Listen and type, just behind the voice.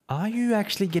Are you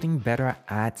actually getting better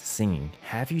at singing?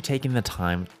 Have you taken the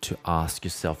time to ask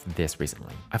yourself this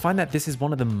recently? I find that this is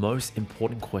one of the most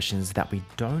important questions that we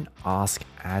don't ask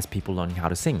as people learning how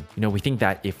to sing. We think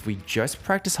that if we just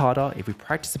practice harder, if we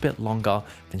practice a bit longer,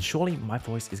 then surely my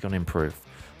voice is going to improve.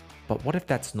 But what if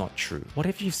that's not true? What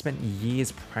if you've spent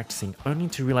years practicing only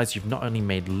to realize you've not only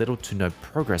made little to no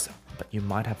progress, but you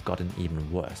might have gotten even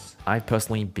worse? I've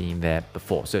personally been there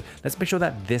before. So let's make sure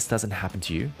that this doesn't happen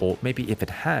to you, or maybe if it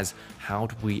has, how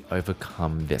do we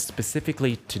overcome this?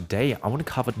 Specifically today, I want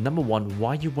to cover number one,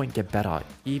 why you won't get better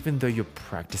even though you're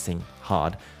practicing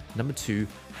hard. Number two,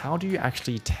 how do you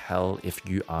actually tell if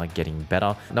you are getting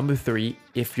better? Number three,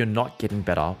 if you're not getting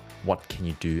better, what can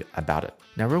you do about it?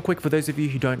 Now, real quick, for those of you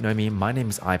who don't know me, my name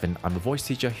is Ivan. I'm a voice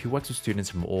teacher who works with students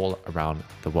from all around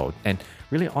the world. And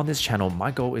really on this channel,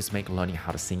 my goal is to make learning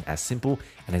how to sing as simple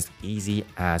and as easy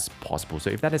as possible. So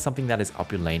if that is something that is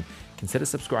up your lane, consider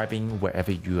subscribing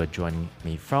wherever you are joining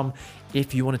me from.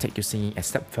 If you want to take your singing a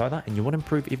step further and you want to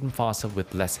improve even faster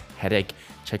with less headache,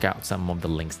 check out some of the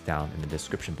links down in the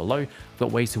description below. I've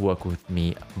got ways to work with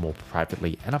me more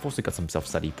privately, and I've also got some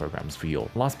self-study programs for you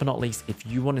all. Last but not least, if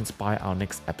you want to inspire our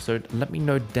next episode, let me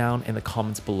know down in the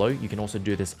comments below. You can also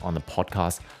do this on the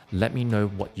podcast. Let me know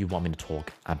what you want me to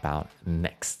talk about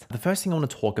next. The first thing I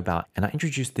want to talk about, and I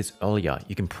introduced this earlier,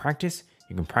 you can practice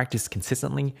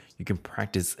consistently, you can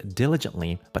practice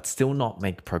diligently, but still not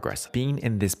make progress. Being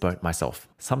in this boat myself,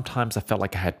 sometimes I felt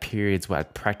like I had periods where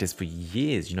I'd practiced for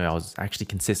years. I was actually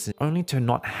consistent, only to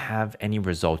not have any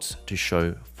results to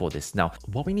show for this. Now,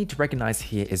 what we need to recognize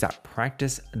here is that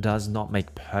practice does not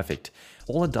make perfect.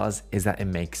 All it does is that it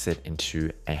makes it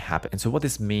into a habit. And so what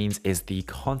this means is the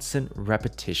constant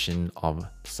repetition of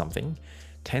something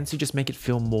tends to just make it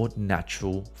feel more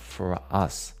natural for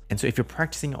us. And so if you're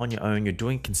practicing on your own, you're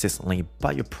doing it consistently,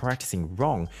 but you're practicing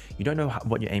wrong, you don't know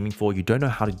what you're aiming for, you don't know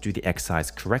how to do the exercise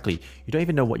correctly, you don't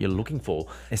even know what you're looking for,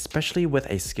 especially with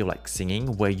a skill like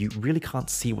singing where you really can't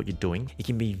see what you're doing, it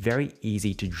can be very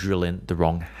easy to drill in the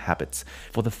wrong habits.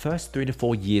 For the first 3 to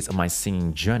 4 years of my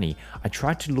singing journey, I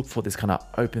tried to look for this kind of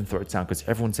open throat sound because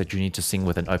everyone said you need to sing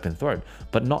with an open throat.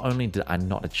 But not only did I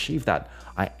not achieve that,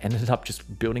 I ended up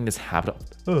just building this habit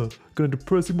of kind of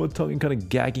depressing my tongue and kind of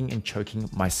gagging and choking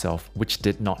myself, which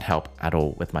did not help at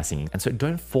all with my singing. And so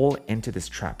don't fall into this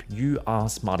trap. You are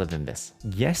smarter than this.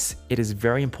 Yes, it is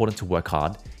very important to work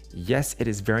hard. Yes, it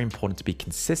is very important to be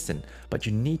consistent, but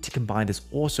you need to combine this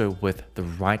also with the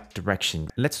right direction.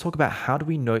 Let's talk about how do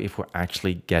we know if we're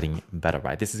actually getting better,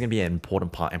 right? This is going to be an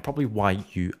important part and probably why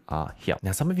you are here.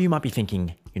 Now, some of you might be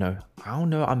thinking, I don't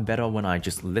know, I'm better when I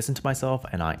just listen to myself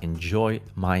and I enjoy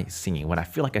my singing, when I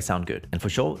feel like I sound good. And for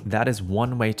sure, that is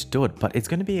one way to do it, but it's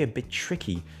going to be a bit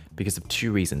tricky because of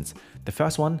two reasons. The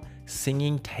first one,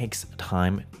 singing takes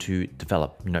time to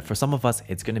develop. For some of us,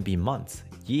 it's going to be months,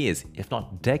 years, if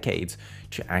not decades,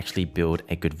 to actually build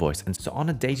a good voice. And so on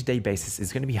a day-to-day basis,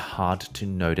 it's going to be hard to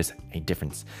notice a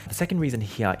difference. The second reason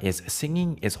here is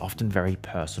singing is often very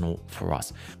personal for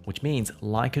us, which means,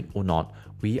 like it or not,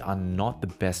 we are not the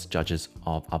best judges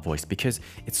of our voice because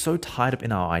it's so tied up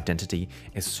in our identity,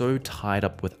 it's so tied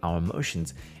up with our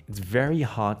emotions. It's very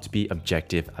hard to be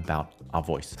objective about our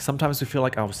voice. Sometimes we feel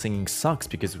like our singing sucks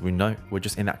because we know we're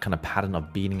just in that kind of pattern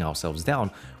of beating ourselves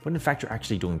down, when in fact you're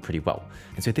actually doing pretty well.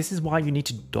 And so this is why you need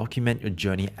to document your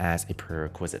journey as a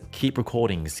prerequisite. Keep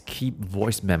recordings, keep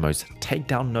voice memos, take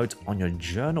down notes on your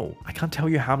journal. I can't tell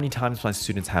you how many times my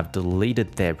students have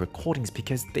deleted their recordings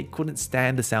because they couldn't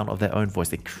stand the sound of their own voice.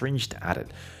 They cringed at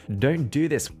it. Don't do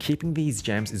this. Keeping these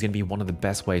gems is going to be one of the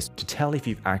best ways to tell if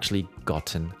you've actually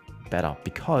gotten better,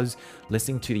 because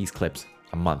listening to these clips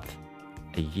a month,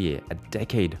 a year, a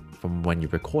decade from when you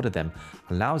recorded them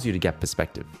allows you to get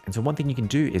perspective. And so one thing you can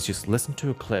do is just listen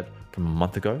to a clip from a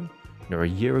month ago, or a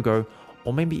year ago,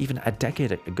 or maybe even a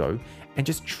decade ago, and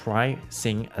just try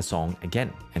sing a song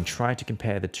again and try to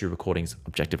compare the two recordings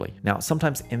objectively. Now,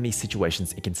 sometimes in these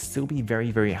situations, it can still be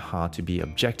very, very hard to be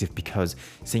objective because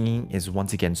singing is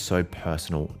once again so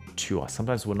personal to us.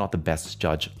 Sometimes we're not the best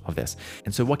judge of this.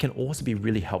 And so what can also be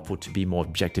really helpful to be more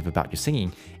objective about your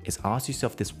singing is ask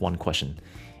yourself this one question.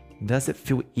 Does it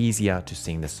feel easier to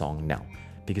sing the song now?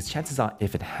 Because chances are,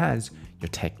 if it has, your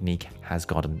technique has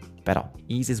gotten better.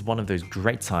 Ease is one of those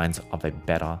great signs of a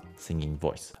better singing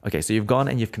voice. Okay, so you've gone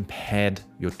and you've compared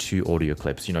your two audio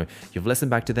clips. You've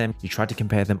listened back to them, you tried to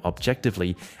compare them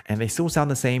objectively, and they still sound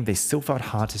the same. They still felt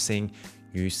hard to sing.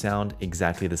 You sound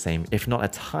exactly the same, if not a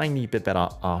tiny bit better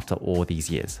after all these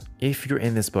years. If you're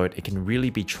in this boat, it can really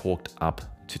be chalked up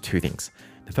to two things.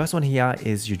 The first one here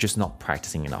is you're just not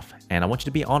practicing enough. And I want you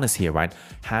to be honest here, right?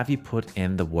 Have you put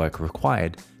in the work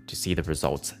required to see the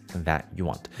results that you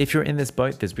want. If you're in this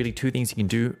boat, there's really two things you can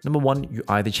do. Number one, you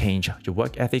either change your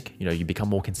work ethic, you become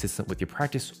more consistent with your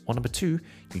practice, or number two,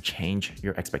 you change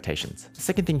your expectations. The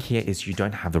second thing here is you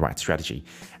don't have the right strategy.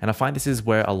 And I find this is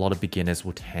where a lot of beginners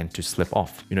will tend to slip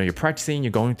off. You're practicing,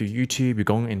 you're going through YouTube,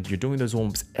 you're doing those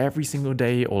warm-ups every single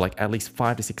day, or like at least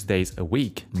 5 to 6 days a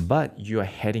week, but you're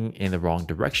heading in the wrong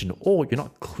direction, or you're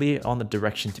not clear on the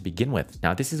direction to begin with.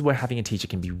 Now, this is where having a teacher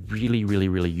can be really, really,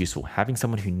 really useful. Having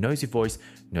someone who knows your voice,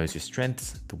 knows your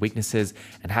strengths, the weaknesses,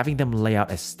 and having them lay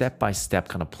out a step-by-step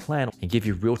kind of plan and give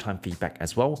you real-time feedback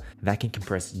as well, that can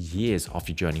compress years of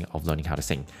your journey of learning how to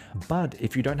sing. But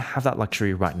if you don't have that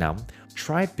luxury right now,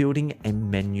 try building a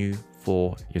menu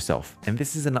for yourself. And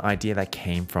this is an idea that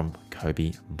came from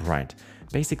Kobe Bryant.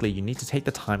 Basically, you need to take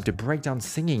the time to break down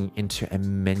singing into a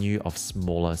menu of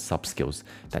smaller sub-skills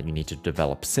that you need to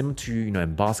develop. Similar to,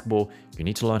 in basketball, you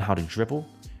need to learn how to dribble,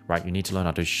 right? You need to learn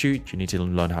how to shoot. You need to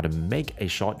learn how to make a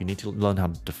shot. You need to learn how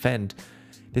to defend.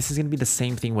 This is going to be the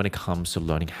same thing when it comes to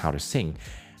learning how to sing.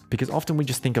 Because often we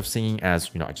just think of singing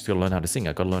as, I just gotta learn how to sing,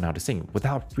 I gotta learn how to sing,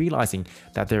 without realizing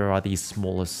that there are these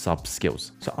smaller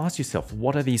sub-skills. So ask yourself,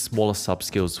 what are these smaller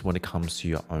sub-skills when it comes to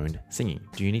your own singing?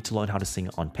 Do you need to learn how to sing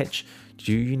on pitch?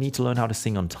 Do you need to learn how to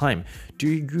sing on time? Do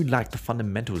you lack the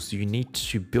fundamentals? Do you need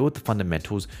to build the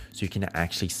fundamentals so you can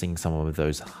actually sing some of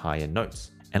those higher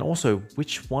notes? And also,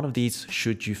 which one of these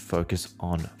should you focus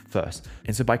on first?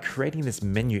 And so by creating this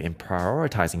menu and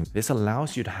prioritizing, this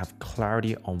allows you to have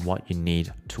clarity on what you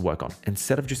need to work on.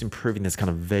 Instead of just improving this kind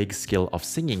of vague skill of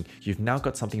singing, you've now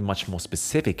got something much more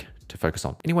specific to focus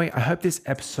on. Anyway, I hope this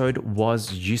episode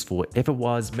was useful. If it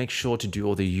was, make sure to do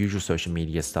all the usual social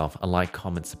media stuff, like,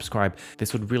 comment, subscribe.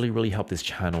 This would really, really help this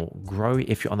channel grow.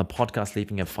 If you're on the podcast,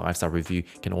 leaving a 5-star review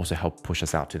can also help push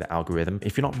us out to the algorithm.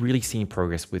 If you're not really seeing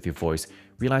progress with your voice,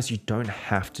 realize you don't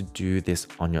have to do this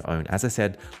on your own. As I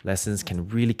said, lessons can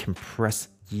really compress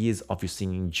years of your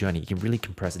singing journey. You can really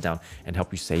compress it down and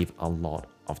help you save a lot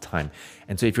of time.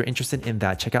 And so if you're interested in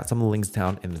that, check out some of the links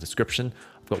down in the description.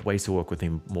 I've got ways to work with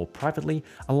him more privately,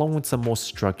 along with some more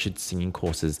structured singing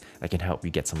courses that can help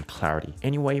you get some clarity.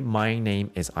 Anyway, my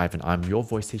name is Ivan. I'm your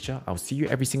voice teacher. I'll see you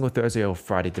every single Thursday or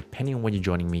Friday, depending on where you're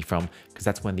joining me from, because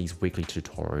that's when these weekly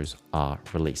tutorials are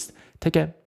released. Take care.